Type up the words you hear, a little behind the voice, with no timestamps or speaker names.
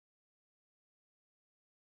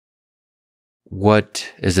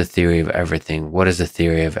what is a theory of everything? What does a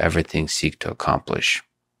theory of everything seek to accomplish?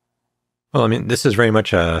 Well, I mean, this is very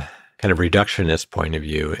much a kind of reductionist point of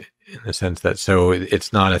view in the sense that, so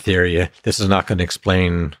it's not a theory. This is not going to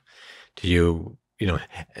explain to you,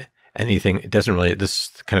 anything. It doesn't really, this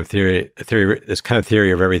kind of theory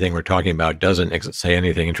of everything we're talking about doesn't say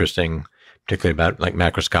anything interesting, particularly about like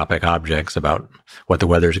macroscopic objects, about what the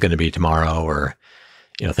weather is going to be tomorrow, or,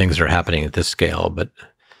 things that are happening at this scale. But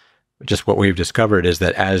just what we've discovered is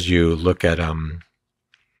that as you look at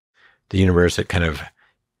the universe, it kind of,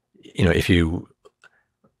 if you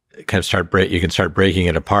kind of you can start breaking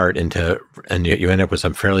it apart into, and you end up with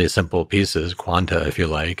some fairly simple pieces, quanta, if you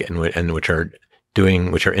like, and which are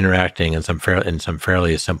interacting in some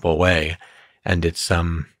fairly simple way. And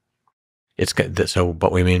so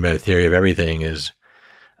what we mean by the theory of everything is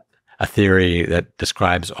a theory that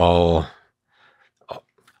describes all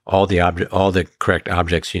the correct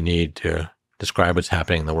objects you need to describe what's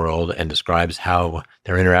happening in the world, and describes how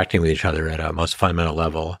they're interacting with each other at a most fundamental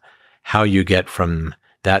level. How you get from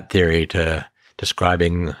that theory to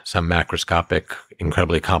describing some macroscopic,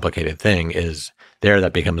 incredibly complicated thing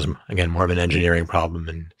that becomes, again, more of an engineering problem,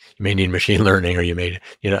 and you may need machine learning, or you may,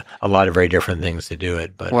 a lot of very different things to do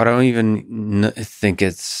it. But I don't even think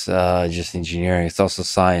it's just engineering. It's also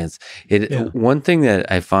science. One thing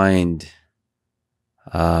that I find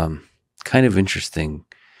kind of interesting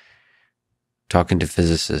talking to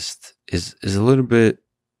physicists is a little bit,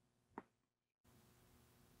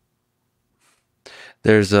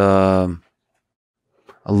 there's a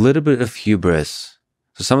little bit of hubris.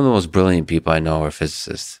 So some of the most brilliant people I know are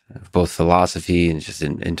physicists, both philosophy and just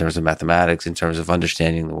in terms of mathematics, in terms of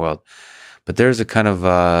understanding the world. But there's a kind of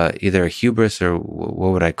either a hubris, or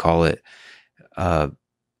what would I call it?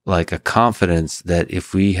 Like a confidence that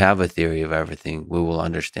if we have a theory of everything, we will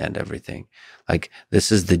understand everything. Like,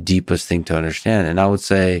 this is the deepest thing to understand. And I would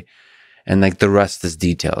say, and like the rest is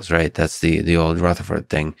details, right? That's the old Rutherford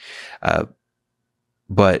thing.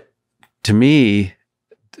 But to me,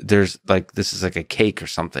 there's like, this is like a cake or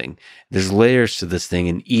something. There's layers to this thing,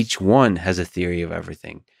 and each one has a theory of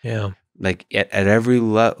everything. Yeah. Like at every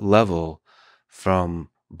level, from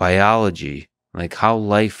biology, like how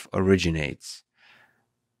life originates,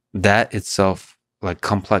 that itself, like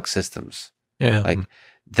complex systems. Yeah. Like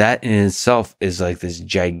that in itself is like this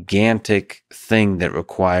gigantic thing that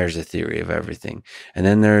requires a theory of everything. And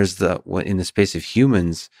then there's in the space of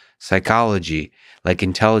humans, psychology, like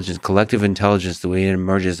intelligence, collective intelligence, the way it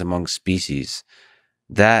emerges among species,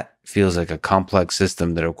 that feels like a complex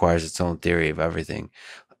system that requires its own theory of everything.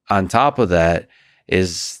 On top of that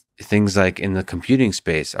is things like in the computing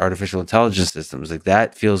space, artificial intelligence systems, like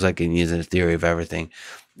that feels like it needs a theory of everything.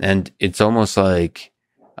 And it's almost like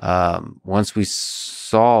once we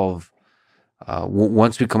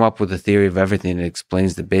come up with a theory of everything that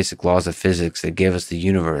explains the basic laws of physics that gave us the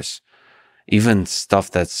universe, even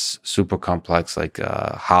stuff that's super complex, like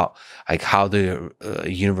how the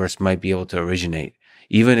universe might be able to originate,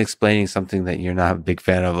 even explaining something that you're not a big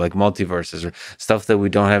fan of, like multiverses or stuff that we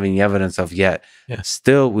don't have any evidence of yet. Yeah.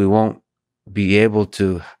 Still, we won't be able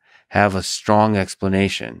to have a strong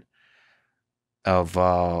explanation of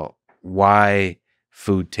why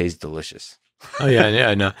food tastes delicious. Oh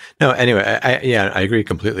yeah, no. Anyway, I agree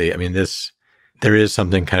completely. I mean, there is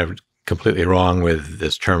something kind of completely wrong with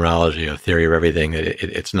this terminology of theory of everything.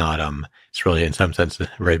 It's not. It's really, in some sense, a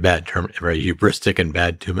very bad term, very hubristic and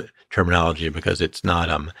bad terminology, because it's not.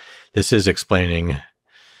 This is explaining.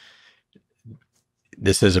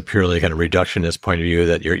 This is a purely kind of reductionist point of view,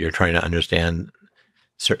 that you're trying to understand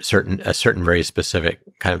certain very specific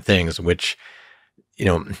kind of things, which,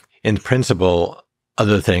 in principle,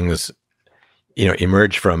 other things,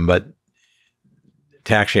 emerge from. But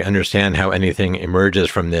to actually understand how anything emerges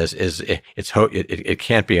from this it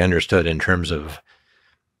can't be understood in terms of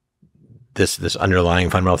this underlying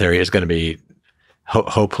fundamental theory is going to be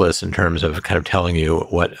hopeless in terms of kind of telling you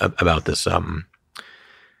what about this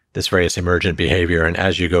this various emergent behavior. And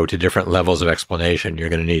as you go to different levels of explanation, you're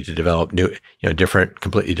going to need to develop new,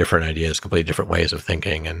 completely different ideas, completely different ways of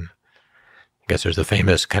thinking. And I guess there's the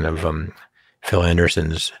famous kind of Phil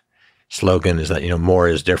Anderson's slogan is that more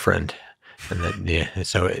is different. And that,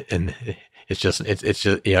 it's just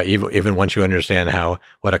even once you understand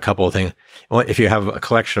what a couple of things, if you have a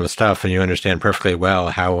collection of stuff and you understand perfectly well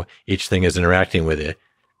how each thing is interacting with it,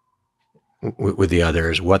 with the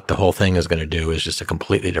others, what the whole thing is going to do is just a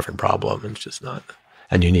completely different problem. It's just not,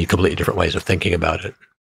 and you need completely different ways of thinking about it.